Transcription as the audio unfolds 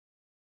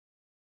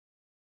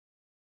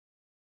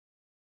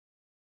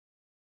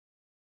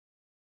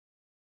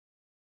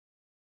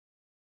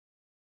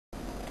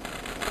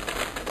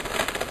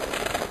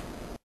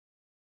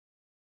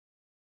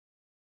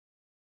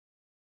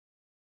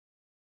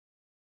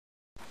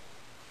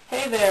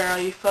Hey there,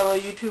 you fellow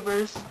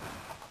YouTubers.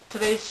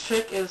 Today's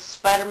trick is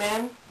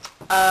Spider-Man.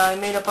 I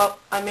made it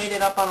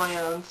up on my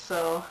own.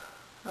 So,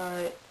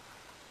 alright.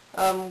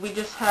 We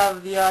just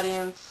have the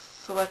audience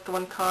select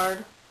one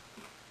card.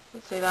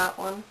 Let's say that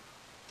one.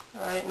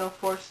 Alright, no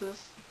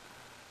forces.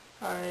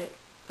 Alright,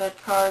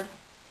 that card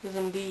is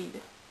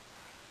indeed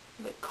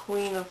the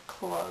Queen of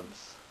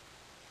Clubs.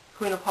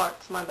 Queen of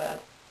Hearts, my bad.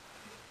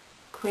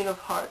 Queen of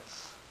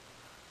Hearts.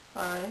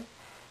 Alright.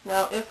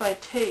 Now, if I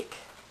take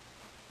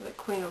the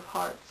Queen of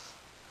Hearts,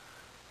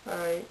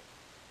 alright,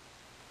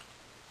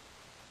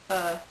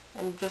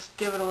 and just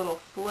give it a little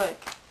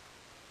flick,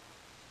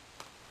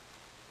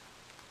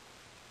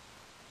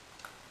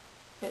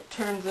 it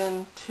turns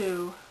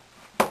into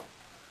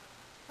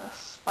a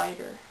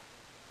spider.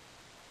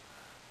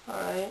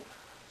 Alright?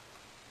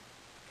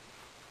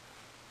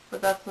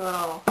 But that's not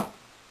all.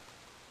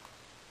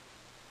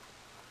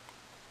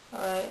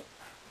 Alright?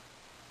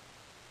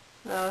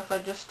 Now if I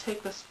just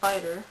take the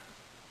spider,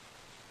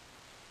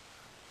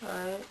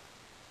 alright,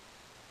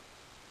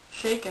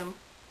 shake him,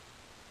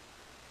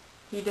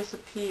 he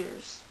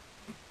disappears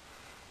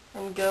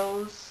and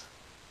goes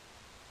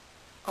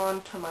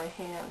onto my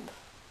hand.